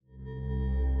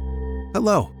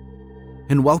Hello,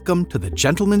 and welcome to the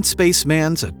Gentleman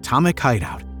Spaceman's Atomic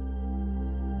Hideout.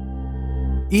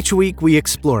 Each week we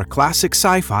explore classic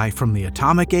sci-fi from the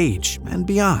atomic age and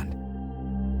beyond.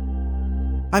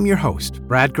 I'm your host,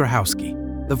 Brad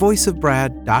Grochowski, the voice of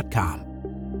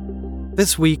Brad.com.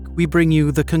 This week we bring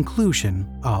you the conclusion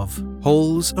of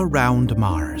Holes Around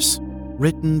Mars,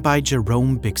 written by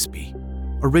Jerome Bixby,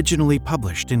 originally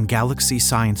published in Galaxy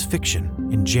Science Fiction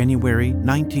in January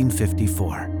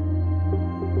 1954.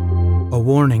 A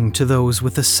warning to those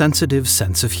with a sensitive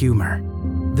sense of humor.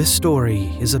 This story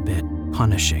is a bit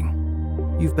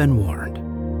punishing. You've been warned.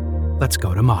 Let's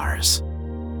go to Mars.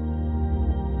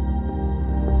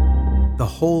 The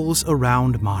Holes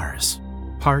Around Mars,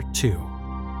 Part 2.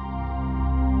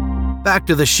 Back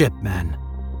to the ship, men.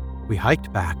 We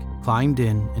hiked back, climbed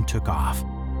in, and took off.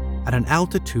 At an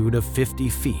altitude of 50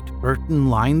 feet, Burton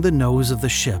lined the nose of the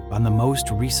ship on the most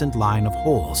recent line of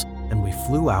holes, and we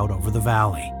flew out over the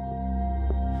valley.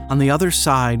 On the other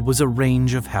side was a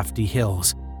range of hefty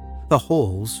hills. The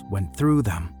holes went through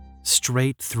them,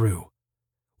 straight through.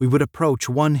 We would approach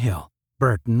one hill.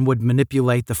 Burton would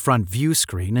manipulate the front view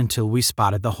screen until we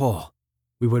spotted the hole.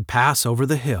 We would pass over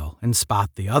the hill and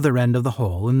spot the other end of the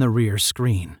hole in the rear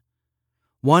screen.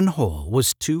 One hole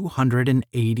was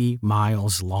 280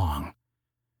 miles long.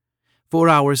 4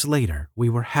 hours later, we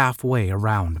were halfway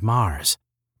around Mars.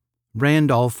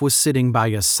 Randolph was sitting by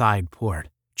a side port,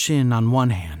 chin on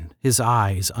one hand, his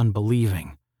eyes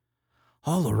unbelieving.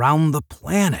 "All around the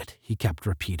planet," he kept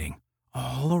repeating.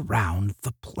 "All around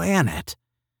the planet."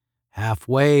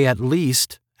 "Halfway at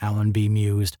least," Allenby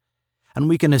mused, "and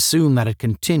we can assume that it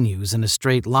continues in a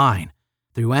straight line,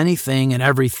 through anything and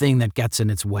everything that gets in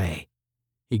its way."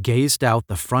 He gazed out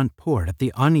the front port at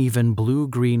the uneven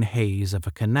blue-green haze of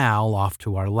a canal off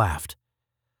to our left.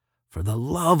 "For the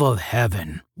love of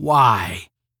heaven, why?"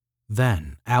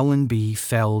 Then Allenby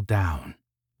fell down.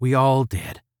 We all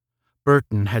did.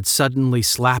 Burton had suddenly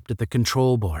slapped at the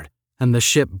control board, and the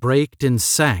ship braked and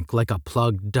sank like a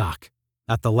plugged duck.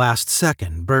 At the last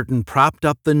second, Burton propped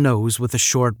up the nose with a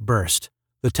short burst.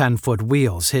 The 10-foot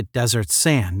wheels hit desert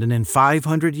sand, and in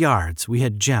 500 yards we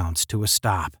had jounced to a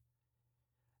stop.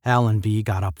 Allenby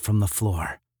got up from the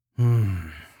floor.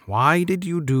 Why did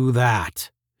you do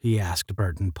that?" he asked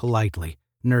Burton politely,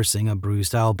 nursing a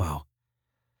bruised elbow.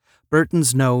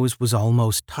 Burton's nose was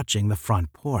almost touching the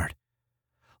front port.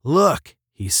 "Look,"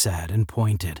 he said and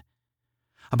pointed.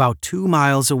 About 2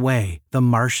 miles away, the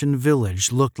Martian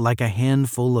village looked like a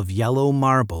handful of yellow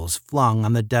marbles flung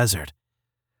on the desert.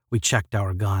 We checked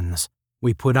our guns.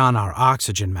 We put on our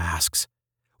oxygen masks.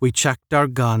 We checked our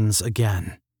guns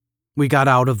again. We got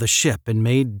out of the ship and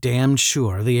made damn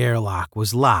sure the airlock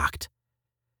was locked.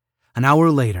 An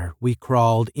hour later, we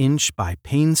crawled inch by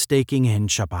painstaking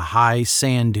inch up a high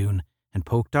sand dune and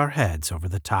poked our heads over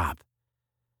the top.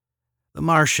 The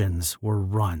Martians were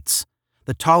runts,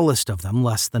 the tallest of them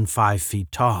less than 5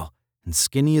 feet tall, and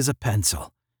skinny as a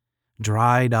pencil.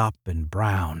 Dried up and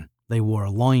brown, they wore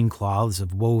loincloths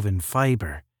of woven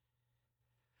fiber.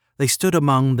 They stood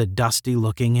among the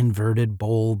dusty-looking inverted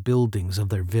bowl buildings of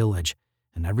their village,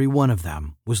 and every one of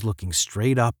them was looking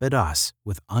straight up at us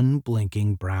with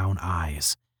unblinking brown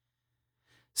eyes.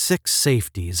 6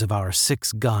 safeties of our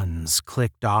 6 guns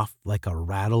clicked off like a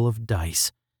rattle of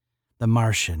dice. The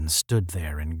Martians stood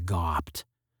there and gawped.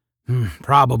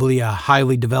 "Probably a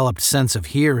highly developed sense of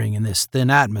hearing in this thin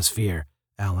atmosphere,"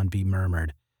 Allenby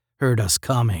murmured. "Heard us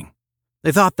coming."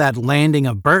 "They thought that landing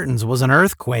of Burton's was an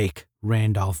earthquake,"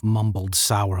 Randolph mumbled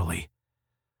sourly.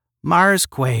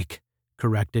 "Marsquake,"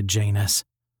 corrected Janus.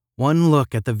 One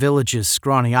look at the village's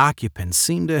scrawny occupants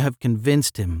seemed to have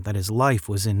convinced him that his life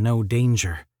was in no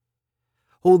danger.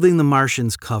 Holding the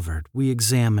Martians covered, we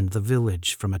examined the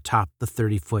village from atop the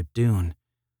 30-foot dune.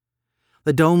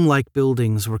 The dome-like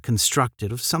buildings were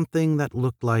constructed of something that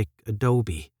looked like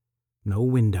adobe. No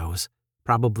windows,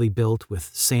 probably built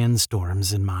with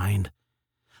sandstorms in mind.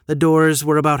 The doors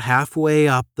were about halfway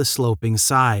up the sloping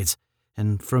sides,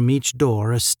 and from each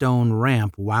door a stone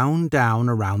ramp wound down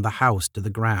around the house to the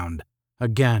ground.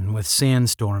 Again, with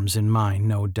sandstorms in mind,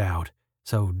 no doubt,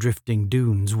 so drifting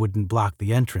dunes wouldn't block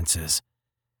the entrances.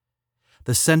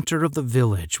 The center of the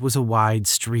village was a wide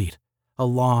street, a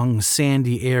long,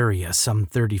 sandy area some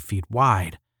 30 feet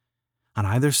wide. On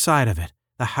either side of it,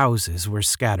 the houses were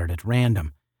scattered at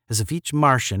random, as if each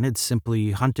Martian had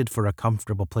simply hunted for a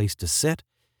comfortable place to sit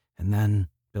and then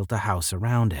built a house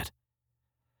around it.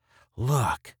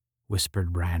 "Look,"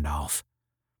 whispered Randolph.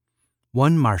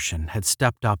 One Martian had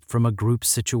stepped up from a group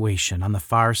situation on the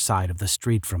far side of the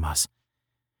street from us.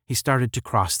 He started to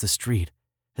cross the street,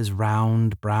 his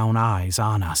round brown eyes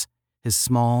on us, his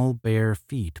small, bare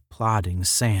feet plodding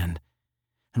sand,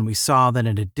 and we saw that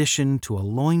in addition to a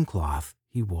loincloth,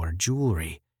 he wore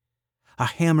jewelry. A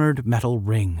hammered metal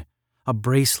ring, a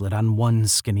bracelet on one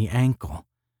skinny ankle.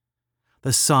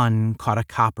 The sun caught a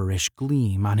copperish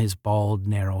gleam on his bald,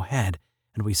 narrow head,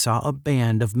 and we saw a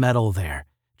band of metal there,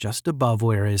 just above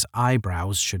where his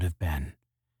eyebrows should have been.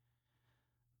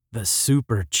 "The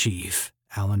Super Chief,"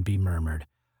 Allenby murmured.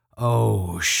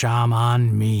 "Oh, shame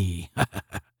on me."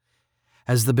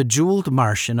 As the bejeweled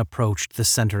Martian approached the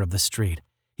center of the street,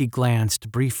 he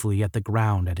glanced briefly at the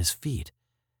ground at his feet.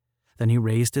 Then he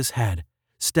raised his head,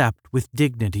 stepped with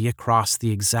dignity across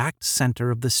the exact center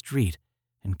of the street,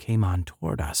 and came on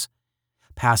toward us,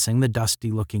 passing the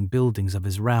dusty-looking buildings of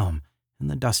his realm and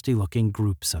the dusty-looking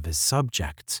groups of his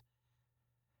subjects.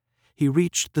 He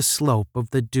reached the slope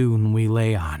of the dune we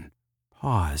lay on,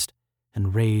 paused,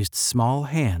 and raised small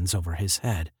hands over his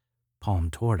head,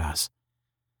 palm toward us.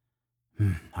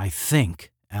 "I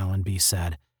think," Allenby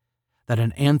said, "that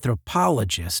an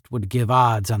anthropologist would give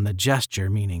odds on the gesture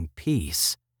meaning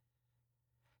peace."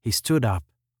 He stood up,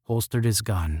 holstered his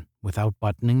gun without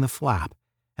buttoning the flap,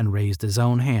 and raised his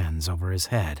own hands over his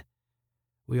head.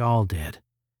 We all did.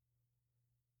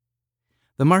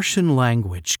 The Martian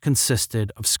language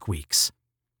consisted of squeaks.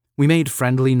 We made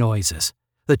friendly noises.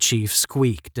 The chief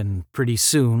squeaked, and pretty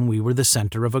soon we were the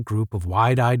center of a group of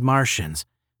wide-eyed Martians,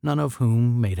 none of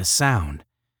whom made a sound.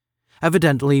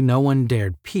 Evidently, no one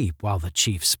dared peep while the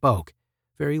chief spoke.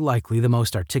 Very likely the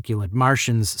most articulate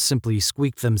Martians simply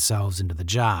squeaked themselves into the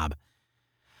job.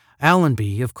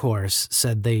 Allenby, of course,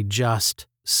 said they just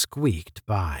squeaked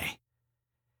by.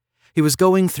 He was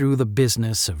going through the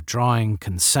business of drawing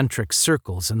concentric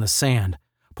circles in the sand,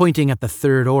 pointing at the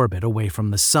third orbit away from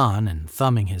the sun and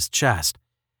thumbing his chest.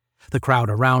 The crowd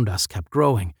around us kept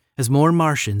growing as more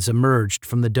Martians emerged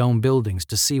from the dome buildings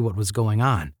to see what was going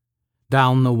on.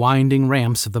 Down the winding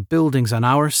ramps of the buildings on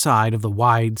our side of the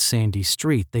wide, sandy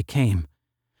street they came,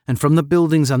 and from the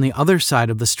buildings on the other side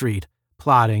of the street,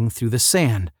 plodding through the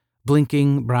sand,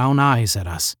 blinking brown eyes at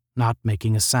us, not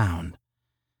making a sound.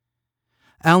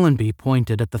 Allenby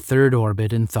pointed at the third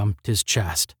orbit and thumped his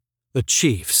chest. The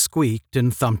chief squeaked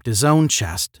and thumped his own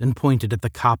chest and pointed at the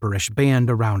copperish band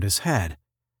around his head.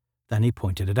 Then he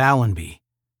pointed at Allenby.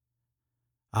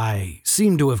 "I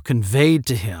seem to have conveyed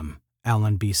to him,"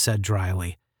 Allenby said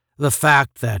dryly, "the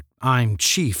fact that I'm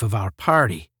chief of our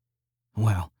party.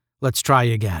 Well, let's try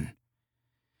again."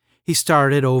 He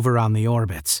started over on the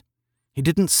orbits. He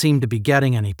didn't seem to be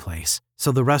getting any place,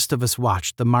 so the rest of us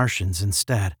watched the Martians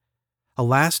instead. A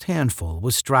last handful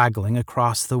was straggling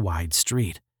across the wide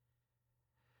street.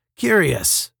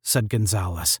 "Curious," said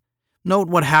Gonzalez. "Note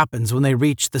what happens when they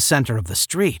reach the center of the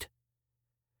street."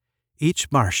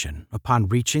 Each Martian, upon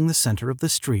reaching the center of the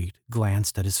street,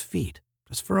 glanced at his feet,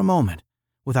 just for a moment,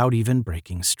 without even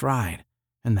breaking stride,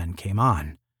 and then came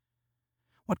on.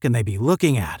 "What can they be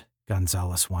looking at?"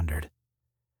 Gonzalez wondered.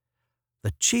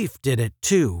 "The chief did it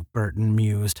too," Burton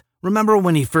mused. "Remember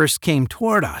when he first came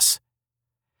toward us?"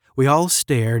 We all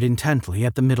stared intently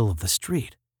at the middle of the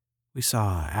street. We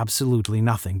saw absolutely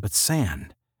nothing but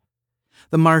sand.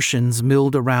 The Martians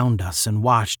milled around us and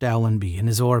watched Allenby in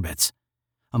his orbits.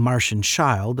 A Martian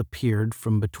child appeared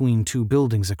from between two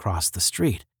buildings across the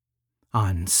street.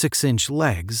 On 6-inch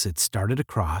legs, it started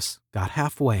across, got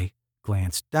halfway,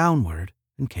 glanced downward,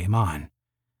 and came on.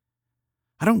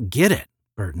 "I don't get it,"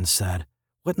 Burton said.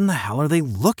 "What in the hell are they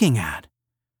looking at?"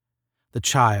 The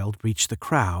child reached the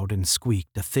crowd and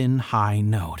squeaked a thin, high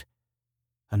note.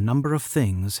 A number of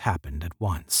things happened at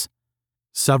once.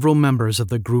 Several members of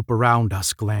the group around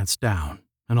us glanced down,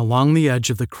 and along the edge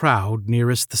of the crowd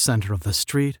nearest the center of the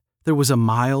street, there was a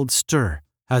mild stir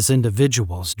as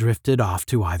individuals drifted off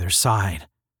to either side.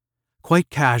 Quite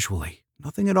casually,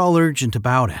 nothing at all urgent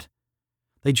about it.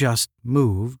 They just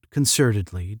moved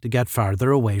concertedly to get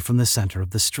farther away from the center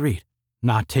of the street,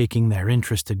 not taking their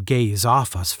interested gaze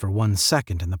off us for 1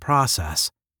 second in the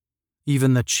process.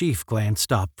 Even the chief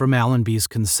glanced up from Allenby's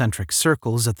concentric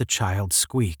circles at the child's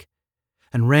squeak,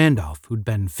 and Randolph, who'd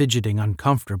been fidgeting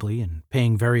uncomfortably and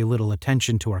paying very little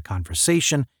attention to our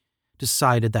conversation,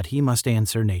 decided that he must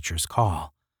answer nature's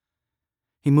call.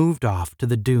 He moved off to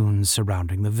the dunes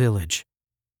surrounding the village.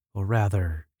 Or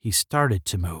rather, he started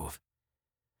to move.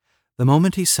 The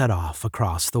moment he set off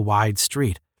across the wide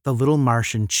street, the little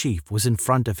Martian chief was in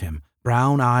front of him,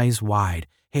 brown eyes wide,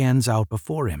 hands out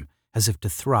before him, as if to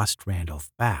thrust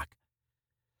Randolph back.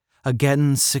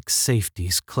 Again, 6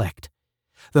 safeties clicked.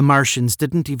 The Martians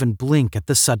didn't even blink at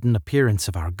the sudden appearance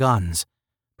of our guns.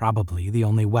 Probably the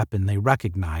only weapon they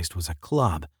recognized was a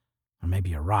club, or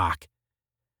maybe a rock.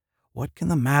 "What can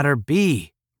the matter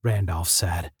be?" Randolph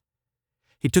said.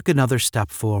 He took another step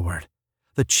forward.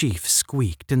 The chief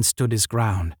squeaked and stood his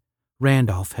ground.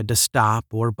 Randolph had to stop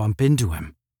or bump into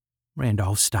him.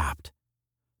 Randolph stopped.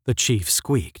 The chief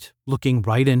squeaked, looking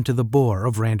right into the bore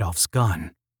of Randolph's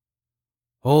gun.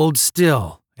 "Hold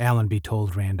still," Allenby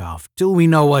told Randolph, "till we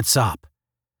know what's up."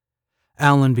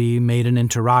 Allenby made an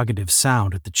interrogative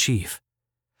sound at the chief.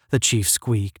 The chief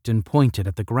squeaked and pointed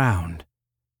at the ground.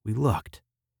 We looked.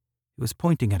 He was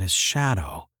pointing at his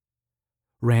shadow.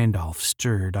 Randolph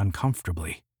stirred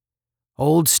uncomfortably.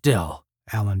 "Hold still,"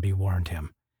 Allenby warned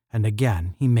him, and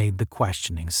again he made the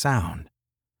questioning sound.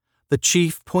 The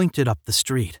chief pointed up the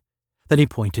street. Then he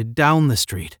pointed down the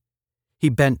street. He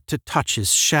bent to touch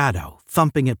his shadow,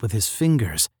 thumping it with his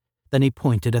fingers. Then he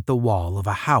pointed at the wall of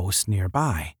a house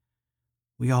nearby.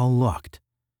 We all looked.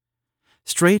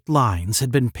 Straight lines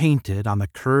had been painted on the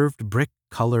curved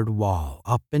brick-colored wall,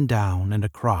 up and down and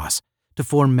across, to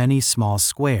form many small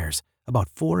squares, about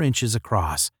 4 inches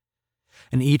across.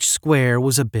 And each square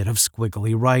was a bit of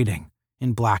squiggly writing,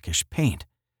 in blackish paint,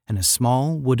 and a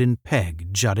small wooden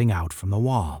peg jutting out from the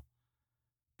wall.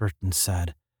 Burton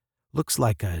said, "Looks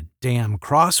like a damn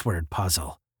crossword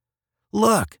puzzle."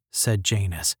 "Look," said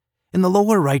Janus, "in the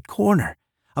lower right corner,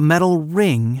 a metal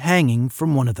ring hanging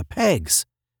from one of the pegs."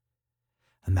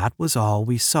 And that was all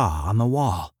we saw on the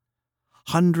wall.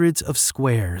 Hundreds of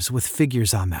squares with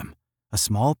figures on them, a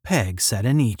small peg set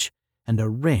in each, and a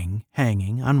ring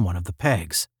hanging on one of the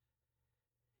pegs.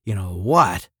 "You know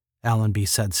what?" Allenby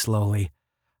said slowly.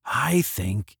 "I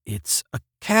think it's a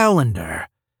calendar.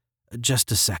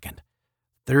 Just a second.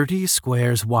 30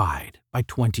 squares wide by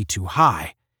 22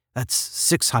 high. That's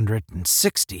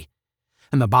 660.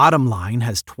 And the bottom line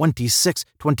has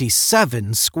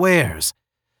 27 squares.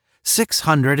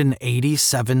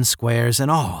 687 squares in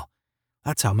all.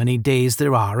 That's how many days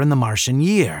there are in the Martian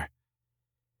year."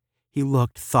 He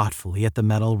looked thoughtfully at the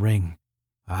metal ring.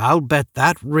 "I'll bet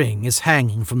that ring is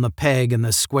hanging from the peg in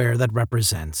the square that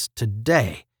represents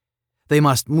today. They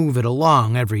must move it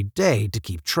along every day to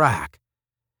keep track."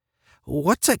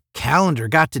 "What's a calendar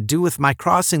got to do with my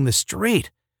crossing the street?"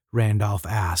 Randolph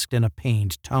asked in a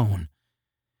pained tone.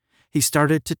 He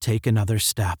started to take another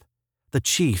step. The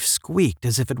chief squeaked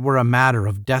as if it were a matter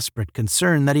of desperate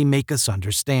concern that he make us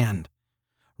understand.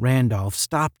 Randolph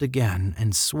stopped again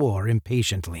and swore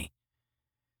impatiently.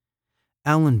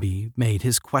 Allenby made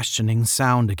his questioning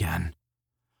sound again.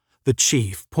 The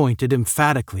chief pointed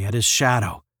emphatically at his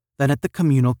shadow, then at the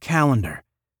communal calendar,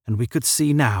 and we could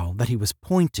see now that he was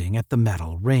pointing at the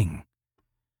metal ring.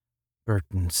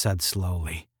 Burton said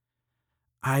slowly,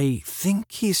 "I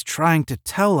think he's trying to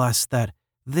tell us that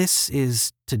this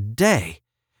is today,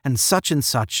 and such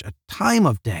a time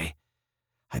of day.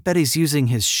 I bet he's using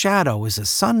his shadow as a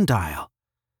sundial."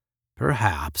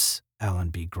 "Perhaps,"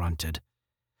 Allenby grunted.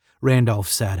 Randolph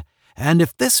said, "And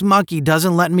if this monkey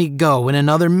doesn't let me go in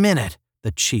another minute,"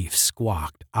 the chief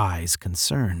squawked, eyes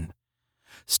concerned.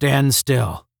 "Stand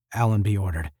still," Allenby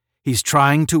ordered. "He's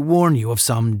trying to warn you of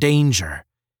some danger."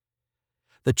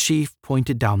 The chief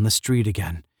pointed down the street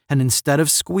again, and instead of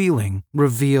squealing,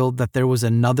 revealed that there was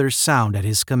another sound at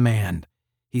his command.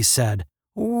 He said,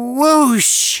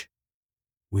 "Whoosh!"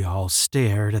 We all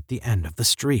stared at the end of the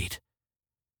street.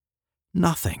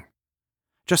 Nothing.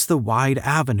 Just the wide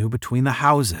avenue between the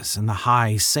houses and the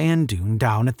high sand dune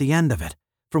down at the end of it,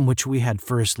 from which we had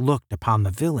first looked upon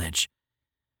the village.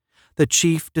 The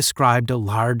chief described a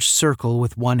large circle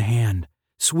with one hand,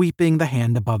 sweeping the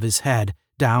hand above his head,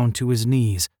 down to his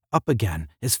knees, up again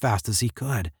as fast as he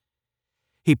could.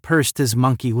 He pursed his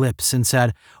monkey lips and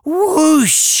said,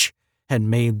 "Whoosh!" and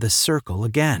made the circle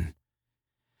again.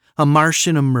 A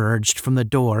Martian emerged from the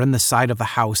door in the side of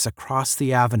the house across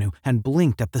the avenue and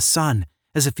blinked at the sun,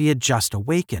 as if he had just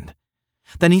awakened.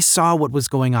 Then he saw what was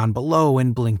going on below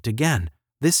and blinked again,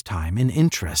 this time in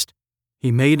interest.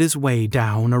 He made his way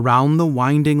down around the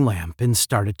winding lamp and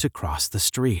started to cross the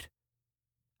street.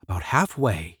 About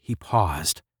halfway, he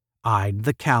paused, eyed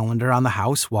the calendar on the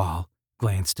house wall,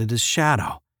 glanced at his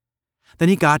shadow. Then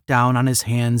he got down on his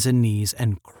hands and knees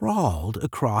and crawled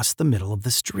across the middle of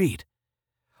the street.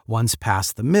 Once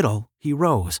past the middle, he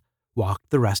rose, walked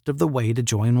the rest of the way to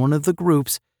join one of the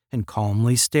groups, and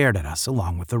calmly stared at us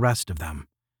along with the rest of them.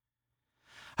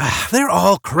 "They're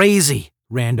all crazy,"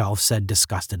 Randolph said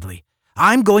disgustedly.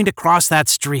 "I'm going to cross that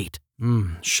street."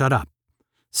 Shut up.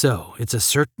 "So, it's a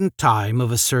certain time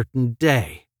of a certain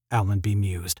day," Allenby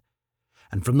mused.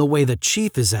 "And from the way the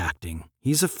chief is acting,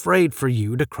 he's afraid for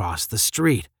you to cross the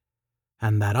street.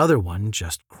 And that other one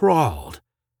just crawled.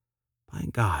 By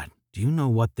God, do you know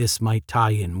what this might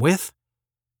tie in with?"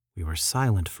 We were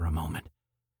silent for a moment.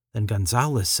 Then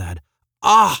Gonzalez said,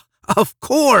 "Ah, of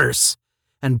course!"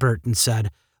 And Burton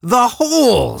said, "The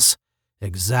holes!"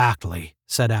 "Exactly,"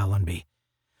 said Allenby.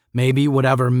 "Maybe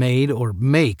whatever made or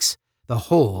makes the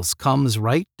holes comes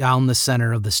right down the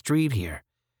center of the street here.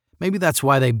 Maybe that's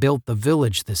why they built the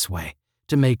village this way,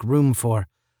 to make room for—"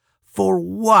 "For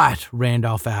what?"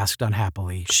 Randolph asked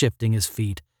unhappily, shifting his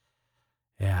feet.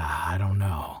 "Yeah, I don't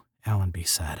know," Allenby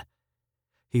said.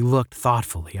 He looked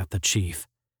thoughtfully at the chief.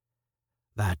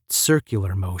 That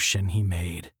circular motion he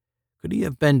made, could he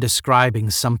have been describing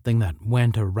something that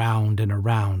went around and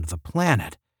around the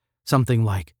planet? Something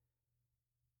like,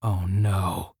 "Oh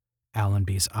no,"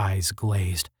 Allenby's eyes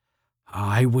glazed.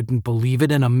 "I wouldn't believe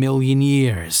it in a million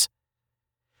years."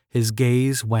 His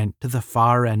gaze went to the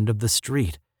far end of the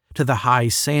street, to the high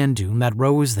sand dune that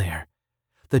rose there.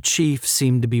 The chief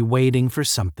seemed to be waiting for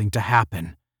something to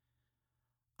happen.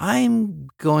 "I'm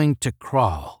going to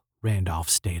crawl," Randolph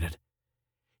stated.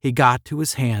 He got to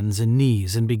his hands and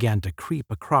knees and began to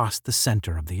creep across the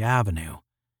center of the avenue.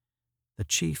 The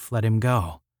chief let him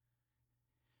go.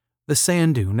 The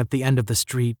sand dune at the end of the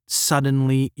street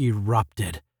suddenly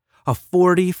erupted. A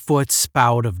 40-foot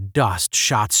spout of dust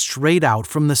shot straight out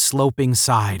from the sloping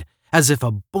side, as if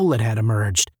a bullet had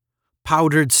emerged.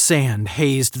 Powdered sand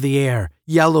hazed the air,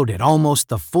 yellowed it almost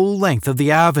the full length of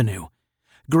the avenue.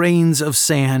 Grains of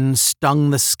sand stung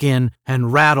the skin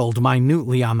and rattled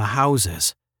minutely on the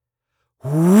houses.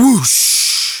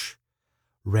 Whoosh!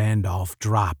 Randolph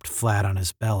dropped flat on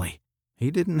his belly.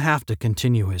 He didn't have to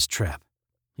continue his trip.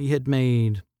 He had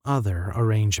made other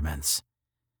arrangements.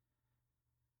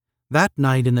 That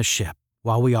night in the ship,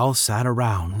 while we all sat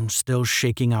around, still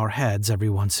shaking our heads every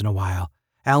once in a while,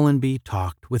 Allenby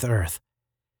talked with Earth.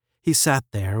 He sat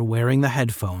there wearing the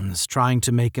headphones, trying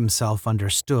to make himself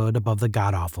understood above the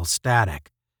god-awful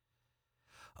static.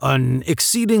 "An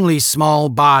exceedingly small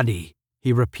body,"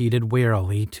 he repeated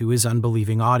wearily to his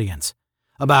unbelieving audience.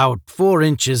 "About 4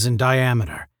 inches in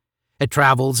diameter. It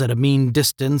travels at a mean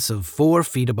distance of 4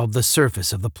 feet above the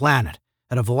surface of the planet,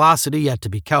 at a velocity yet to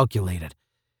be calculated.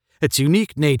 Its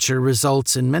unique nature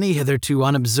results in many hitherto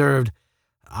unobserved,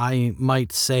 I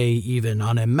might say even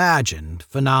unimagined,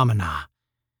 phenomena."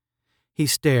 He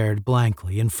stared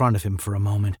blankly in front of him for a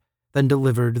moment, then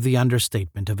delivered the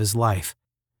understatement of his life.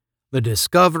 "The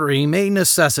discovery may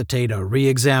necessitate a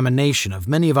re-examination of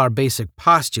many of our basic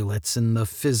postulates in the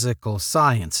physical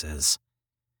sciences."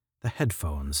 The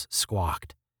headphones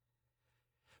squawked.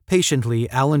 Patiently,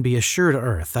 Allenby assured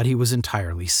Earth that he was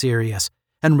entirely serious,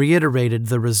 and reiterated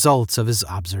the results of his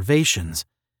observations.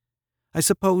 I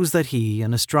suppose that he,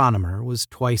 an astronomer, was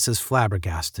twice as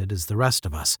flabbergasted as the rest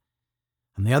of us.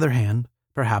 On the other hand,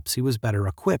 perhaps he was better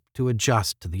equipped to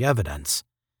adjust to the evidence.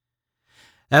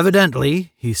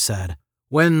 "Evidently," he said,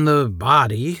 "when the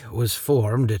body was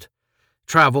formed, it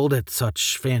traveled at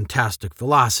such fantastic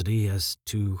velocity as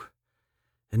to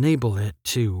enable it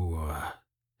to,"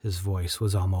 his voice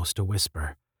was almost a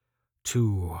whisper,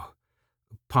 "to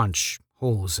punch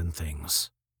holes in things."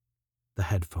 The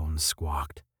headphones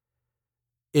squawked.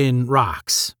 "In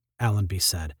rocks," Allenby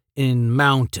said, "in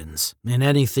mountains, in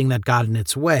anything that got in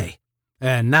its way.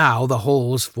 And now the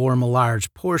holes form a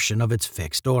large portion of its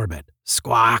fixed orbit.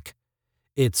 Squawk!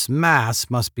 Its mass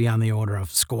must be on the order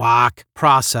of squawk,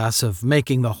 process of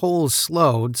making the holes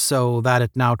slowed so that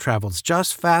it now travels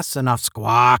just fast enough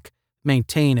squawk,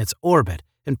 maintain its orbit,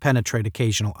 and penetrate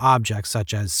occasional objects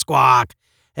such as squawk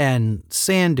and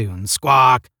sand dunes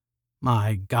squawk.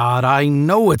 My God, I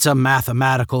know it's a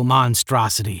mathematical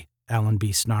monstrosity,"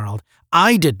 Allenby snarled.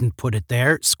 "I didn't put it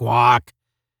there, squawk."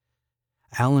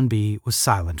 Allenby was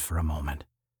silent for a moment.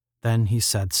 Then he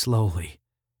said slowly,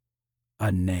 "A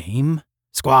name?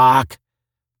 Squawk."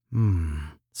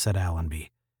 Said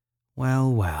Allenby.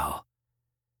 "Well, well."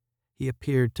 He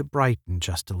appeared to brighten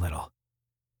just a little.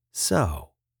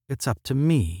 "So, it's up to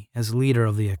me, as leader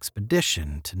of the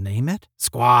expedition, to name it?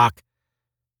 Squawk."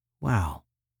 "Well,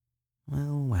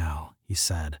 he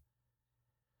said.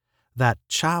 That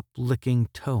chop-licking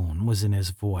tone was in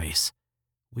his voice.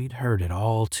 We'd heard it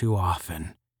all too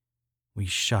often. We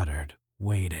shuddered,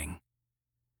 waiting.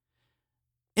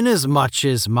 "Inasmuch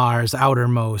as Mars'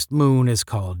 outermost moon is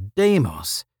called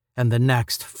Deimos, and the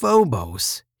next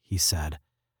Phobos," he said,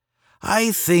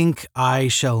 "I think I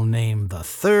shall name the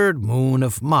third moon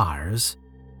of Mars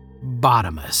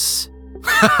Bottomus."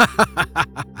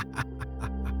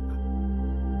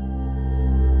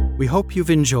 We hope you've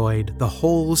enjoyed The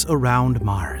Holes Around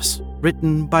Mars,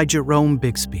 written by Jerome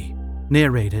Bixby,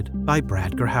 narrated by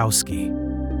Brad Grochowski.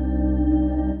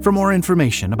 For more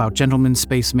information about Gentleman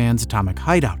Spaceman's Atomic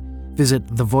Hideout, visit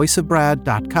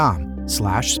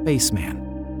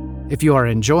thevoiceofbrad.com/spaceman. If you are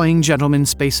enjoying Gentleman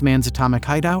Spaceman's Atomic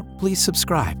Hideout, please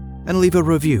subscribe. and leave a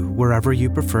review wherever you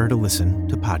prefer to listen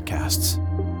to podcasts.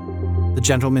 The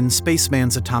Gentleman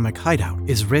Spaceman's Atomic Hideout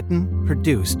is written,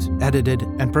 produced, edited,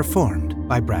 and performed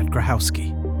by Brad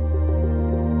Grochowski.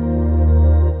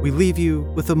 We leave you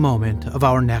with a moment of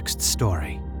our next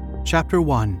story, Chapter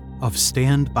 1 of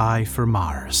Stand By for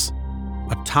Mars,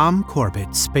 a Tom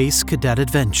Corbett space cadet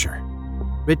adventure,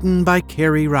 written by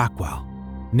Carrie Rockwell,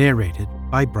 narrated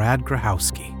by Brad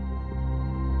Grochowski.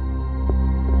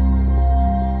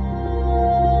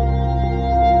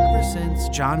 Ever since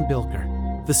John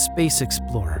Bilker, the space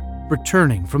explorer,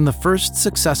 returning from the first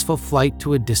successful flight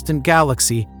to a distant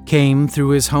galaxy, came through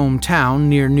his hometown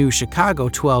near New Chicago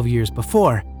 12 years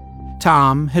before,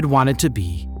 Tom had wanted to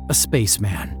be a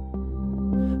spaceman.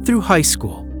 Through high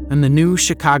school and the New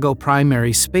Chicago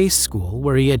Primary Space School,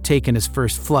 where he had taken his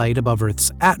first flight above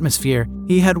Earth's atmosphere,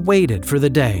 he had waited for the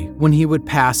day when he would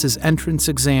pass his entrance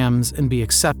exams and be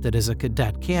accepted as a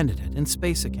cadet candidate in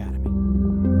Space Academy.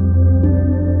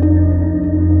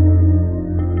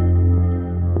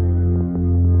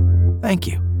 Thank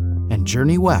you, and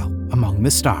journey well among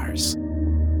the stars.